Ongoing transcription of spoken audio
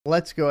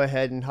Let's go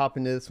ahead and hop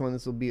into this one.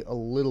 This will be a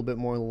little bit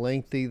more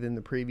lengthy than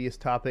the previous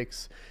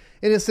topics.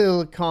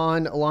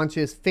 Innosilicon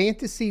launches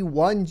Fantasy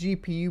 1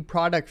 GPU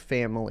product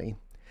family.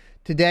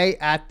 Today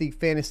at the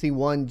Fantasy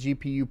 1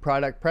 GPU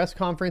product press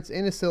conference,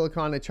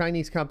 Innosilicon, a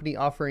Chinese company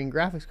offering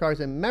graphics cards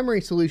and memory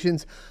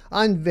solutions,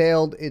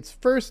 unveiled its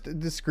first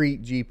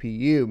discrete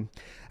GPU.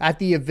 At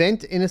the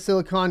event,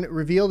 Innosilicon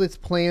revealed its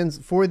plans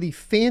for the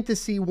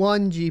Fantasy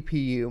 1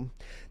 GPU.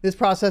 This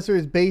processor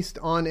is based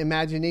on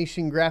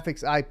Imagination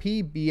Graphics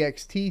IP,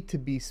 BXT to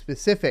be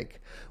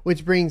specific,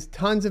 which brings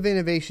tons of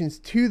innovations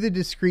to the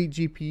discrete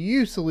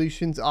GPU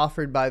solutions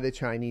offered by the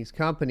Chinese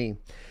company.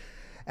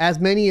 As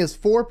many as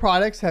 4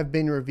 products have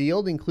been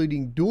revealed,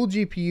 including dual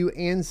GPU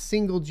and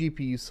single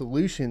GPU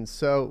solutions.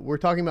 So we're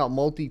talking about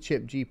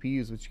multi-chip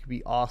GPUs, which could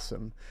be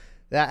awesome.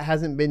 That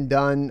hasn't been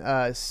done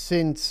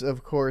since,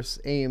 of course,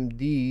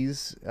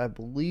 AMD's, I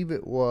believe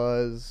it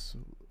was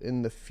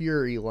in the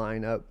Fury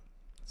lineup.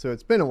 So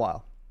it's been a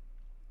while.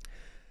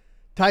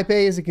 Type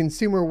A is a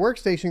consumer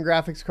workstation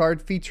graphics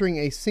card featuring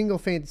a single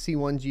Fantasy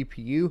 1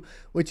 GPU,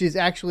 which is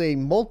actually a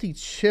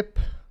multi-chip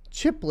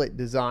chiplet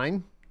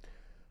design.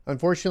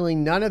 Unfortunately,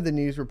 none of the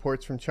news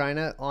reports from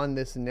China on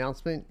this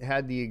announcement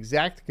had the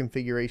exact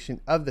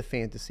configuration of the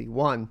Fantasy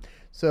 1.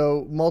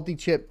 So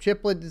multi-chip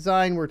chiplet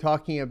design, we're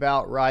talking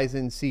about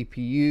Ryzen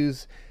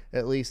CPUs,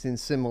 at least in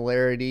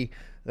similarity.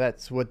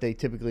 That's what they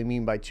typically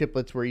mean by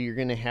chiplets, where you're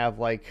going to have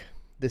like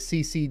the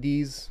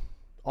CCDs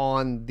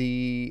on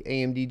the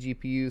AMD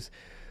GPUs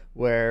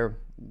where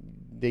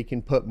they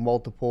can put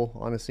multiple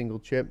on a single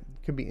chip.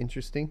 Could be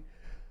interesting.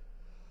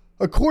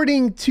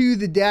 According to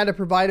the data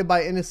provided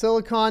by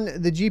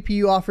Innosilicon, the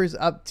GPU offers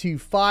up to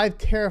 5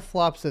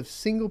 teraflops of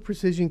single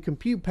precision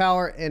compute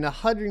power and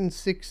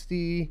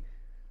 160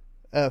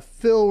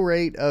 fill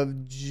rate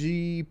of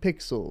G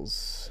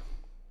pixels.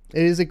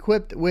 It is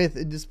equipped with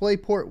a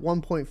DisplayPort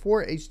 1.4,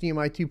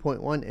 HDMI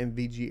 2.1, and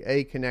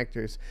VGA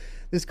connectors.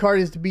 This card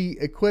is to be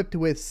equipped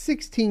with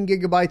 16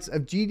 gigabytes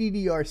of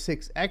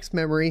GDDR6X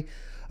memory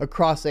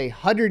across a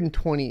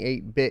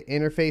 128-bit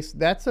interface.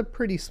 That's a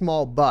pretty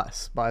small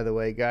bus, by the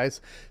way, guys.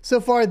 So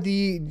far,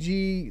 the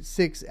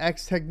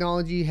G6X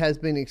technology has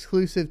been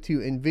exclusive to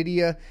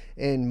NVIDIA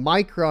and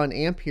Micron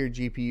Ampere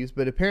GPUs,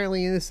 but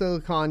apparently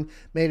Innosilicon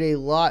made a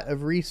lot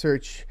of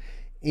research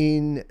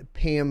in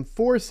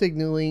PAM4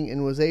 signaling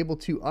and was able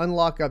to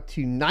unlock up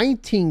to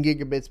 19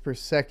 gigabits per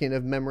second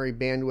of memory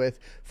bandwidth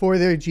for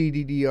their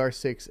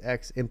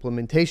GDDR6X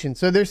implementation.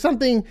 So there's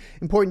something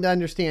important to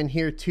understand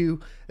here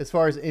too, as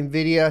far as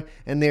NVIDIA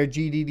and their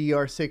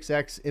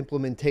GDDR6X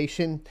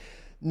implementation.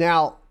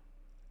 Now,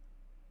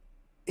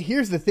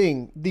 here's the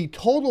thing. The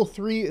total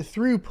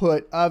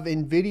throughput of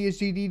NVIDIA's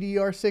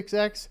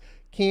GDDR6X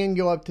can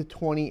go up to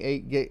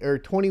 21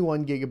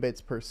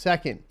 gigabits per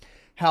second.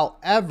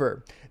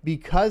 However,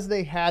 because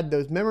they had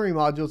those memory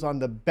modules on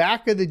the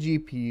back of the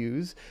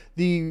GPUs,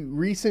 the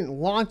recent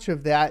launch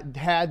of that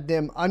had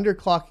them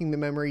underclocking the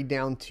memory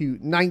down to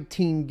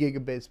 19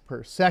 gigabits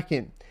per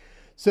second.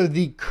 So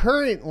the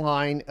current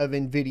line of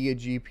NVIDIA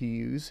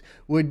GPUs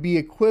would be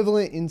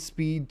equivalent in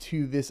speed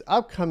to this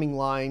upcoming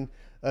line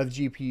of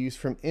GPUs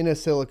from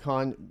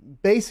Innosilicon,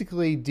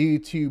 basically due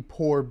to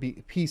poor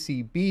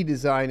PCB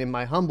design, in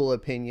my humble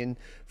opinion,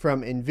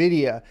 from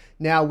NVIDIA.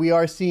 Now, we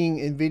are seeing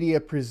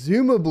NVIDIA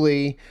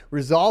presumably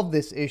resolve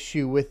this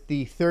issue with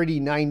the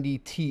 3090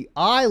 Ti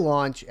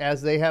launch,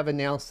 as they have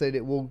announced that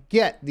it will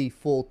get the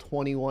full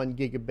 21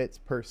 gigabits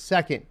per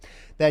second.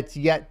 That's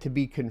yet to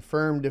be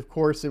confirmed, of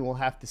course, and we'll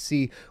have to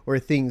see where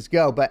things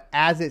go. But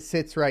as it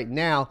sits right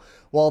now,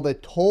 while the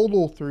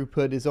total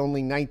throughput is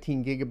only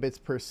 19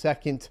 gigabits per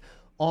second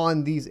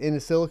on these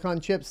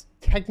Innosilicon chips,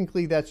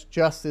 technically that's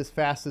just as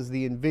fast as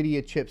the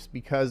NVIDIA chips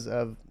because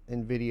of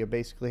NVIDIA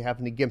basically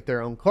having to gimp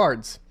their own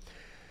cards.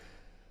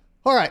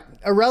 All right,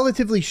 a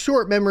relatively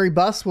short memory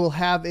bus will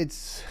have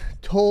its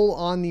toll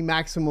on the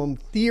maximum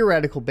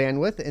theoretical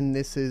bandwidth, and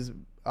this is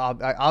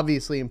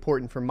obviously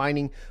important for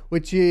mining,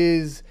 which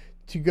is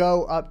to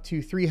go up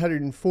to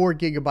 304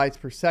 gigabytes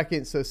per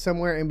second, so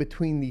somewhere in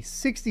between the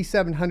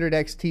 6700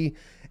 XT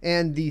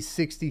and the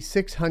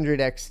 6600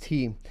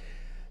 XT.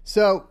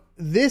 So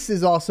this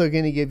is also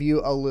going to give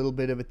you a little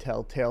bit of a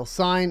telltale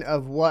sign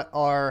of what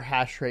our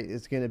hash rate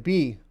is going to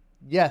be.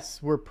 Yes,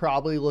 we're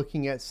probably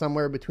looking at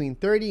somewhere between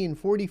 30 and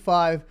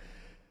 45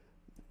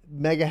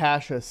 mega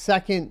hash a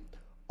second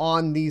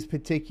on these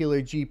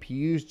particular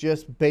GPUs,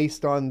 just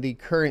based on the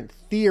current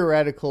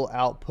theoretical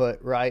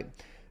output, right?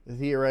 The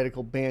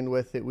theoretical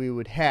bandwidth that we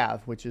would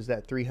have, which is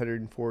that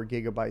 304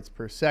 gigabytes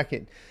per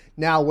second.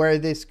 Now, where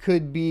this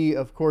could be,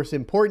 of course,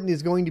 important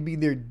is going to be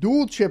their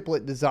dual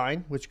chiplet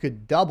design, which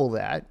could double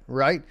that,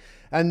 right?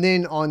 And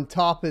then on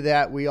top of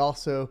that, we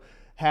also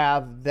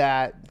have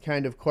that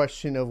kind of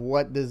question of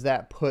what does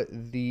that put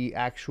the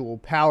actual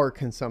power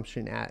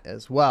consumption at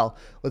as well.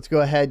 Let's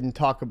go ahead and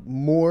talk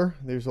more.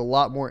 There's a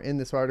lot more in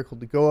this article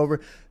to go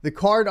over. The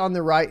card on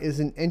the right is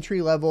an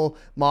entry-level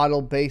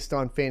model based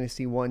on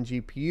Fantasy 1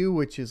 GPU,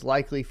 which is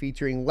likely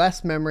featuring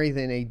less memory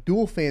than a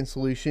dual fan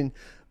solution,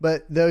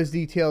 but those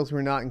details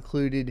were not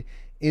included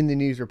in the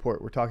news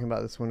report. We're talking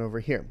about this one over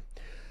here.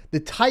 The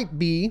Type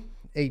B,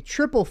 a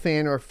triple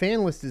fan or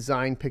fanless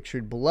design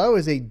pictured below,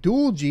 is a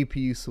dual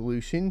GPU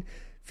solution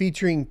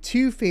featuring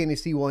two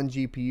Fantasy 1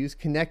 GPUs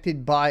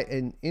connected by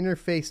an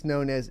interface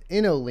known as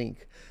Innolink.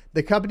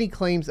 The company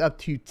claims up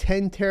to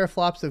 10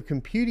 teraflops of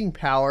computing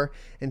power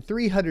and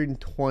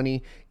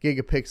 320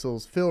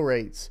 gigapixels fill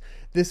rates.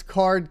 This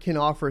card can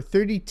offer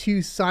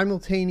 32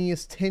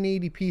 simultaneous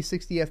 1080p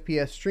 60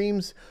 FPS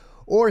streams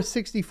or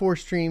 64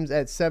 streams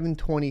at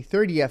 720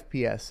 30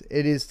 FPS.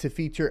 It is to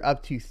feature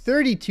up to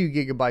 32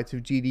 gigabytes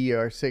of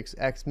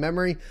GDDR6X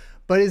memory,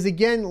 but is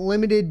again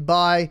limited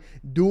by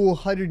dual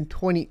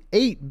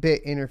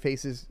 128-bit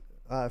interfaces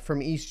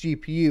from each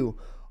GPU.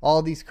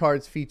 All these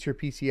cards feature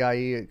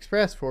PCIe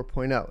Express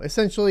 4.0.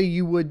 Essentially,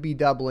 you would be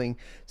doubling.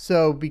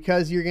 So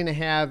because you're going to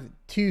have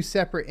two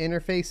separate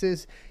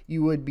interfaces,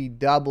 you would be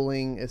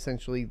doubling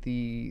essentially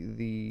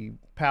the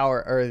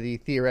power or the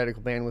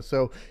theoretical bandwidth.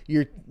 So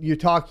you're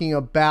talking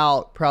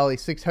about probably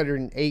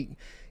 608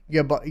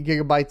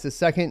 gigabytes a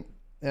second.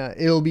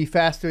 It'll be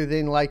faster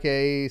than like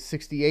a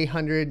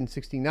 6800 and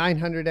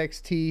 6900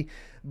 XT,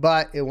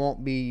 but it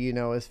won't be, you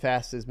know, as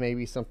fast as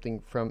maybe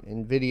something from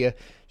NVIDIA.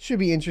 Should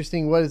be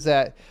interesting. What is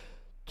that?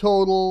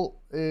 Total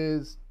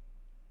is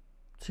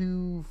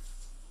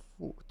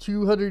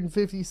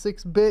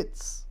 256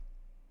 bits.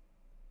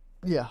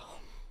 Yeah,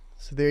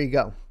 so there you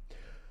go.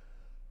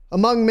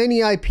 Among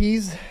many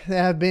IPs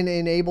that have been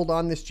enabled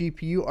on this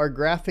GPU are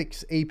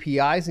graphics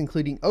APIs,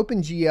 including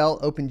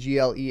OpenGL,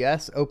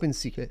 OpenGL-ES,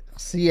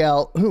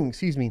 OpenCL,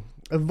 excuse me,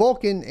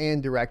 Vulkan,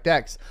 and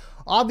DirectX.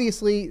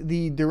 Obviously,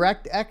 the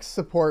DirectX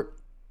support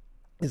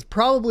is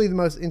probably the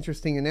most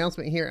interesting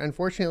announcement here.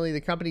 Unfortunately,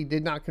 the company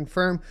did not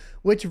confirm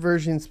which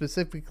version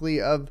specifically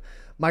of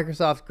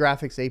Microsoft's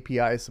graphics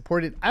API is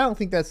supported. I don't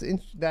think that's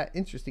that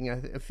interesting.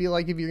 I feel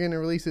like if you're going to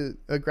release a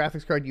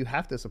graphics card, you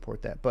have to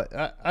support that, but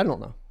I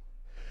don't know.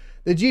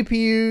 The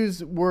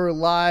GPUs were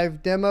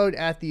live demoed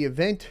at the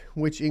event,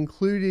 which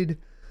included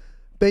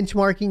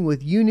benchmarking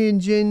with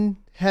Unigine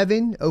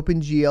Heaven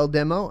OpenGL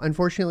demo.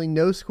 Unfortunately,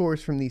 no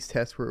scores from these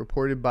tests were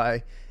reported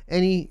by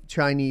any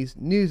Chinese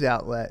news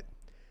outlet.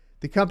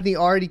 The company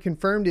already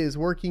confirmed it is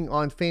working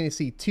on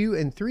Fantasy 2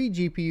 and 3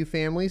 GPU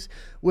families,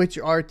 which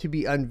are to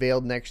be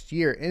unveiled next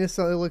year.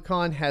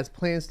 Innosilicon has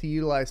plans to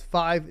utilize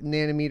 5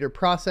 nanometer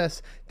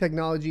process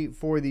technology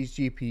for these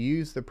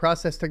GPUs. The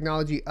process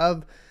technology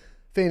of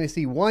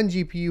Fantasy 1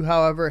 GPU,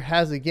 however,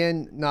 has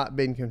again not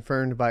been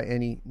confirmed by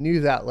any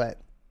news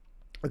outlet.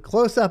 A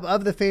close-up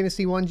of the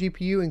Fantasy 1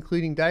 GPU,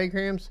 including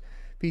diagrams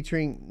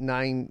featuring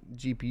 9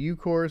 GPU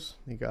cores.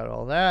 You got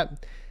all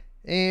that.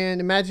 And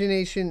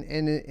Imagination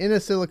and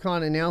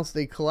Innosilicon announced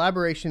a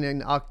collaboration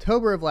in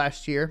October of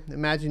last year.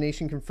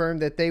 Imagination confirmed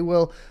that they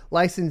will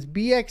license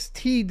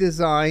BXT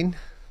design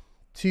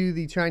to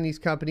the Chinese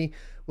company,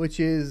 which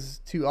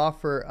is to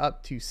offer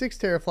up to 6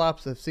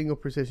 teraflops of single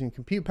precision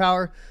compute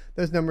power.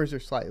 Those numbers are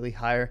slightly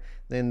higher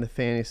than the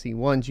Fantasy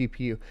 1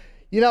 GPU.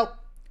 You know,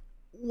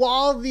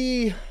 while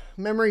the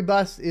memory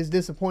bus is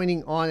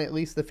disappointing on at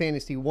least the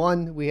Fantasy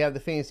 1, we have the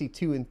Fantasy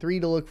 2 and 3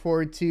 to look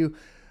forward to.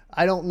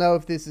 I don't know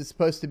if this is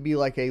supposed to be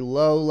like a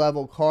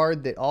low-level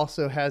card that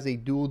also has a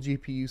dual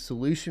GPU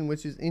solution,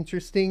 which is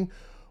interesting,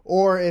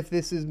 or if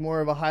this is more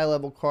of a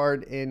high-level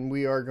card and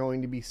we are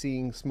going to be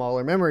seeing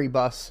smaller memory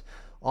bus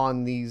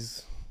on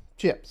these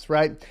chips,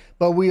 right?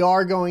 But we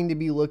are going to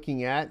be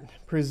looking at,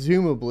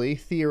 presumably,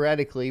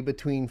 theoretically,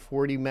 between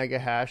 40 mega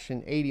hash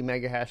and 80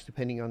 mega hash,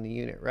 depending on the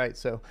unit, right?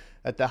 So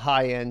at the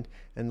high end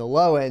and the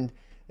low end,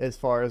 as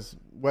far as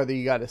whether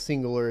you got a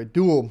single or a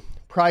dual.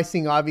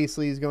 Pricing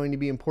obviously is going to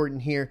be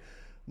important here.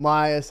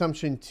 My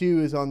assumption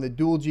too is on the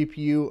dual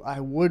GPU. I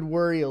would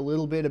worry a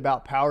little bit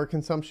about power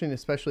consumption,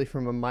 especially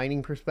from a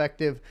mining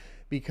perspective,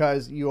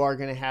 because you are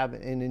going to have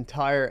an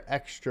entire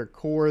extra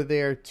core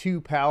there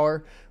to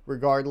power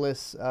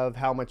regardless of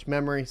how much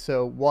memory.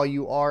 So while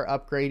you are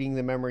upgrading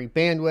the memory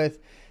bandwidth,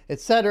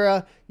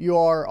 etc., you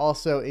are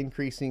also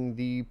increasing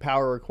the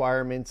power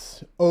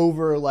requirements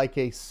over like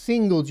a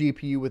single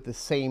GPU with the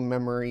same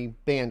memory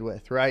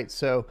bandwidth, right?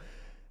 So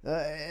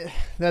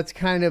that's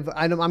kind of,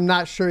 I'm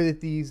not sure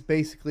that these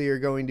basically are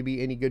going to be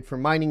any good for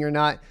mining or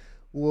not.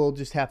 We'll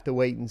just have to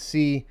wait and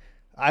see.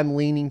 I'm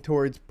leaning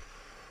towards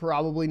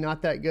probably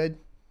not that good.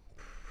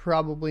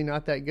 Probably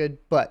not that good,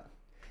 but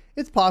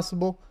it's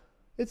possible.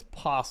 It's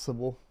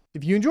possible.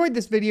 If you enjoyed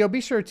this video,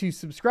 be sure to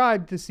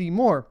subscribe to see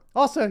more.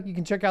 Also, you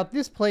can check out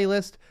this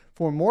playlist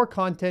for more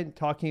content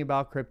talking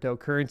about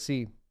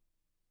cryptocurrency.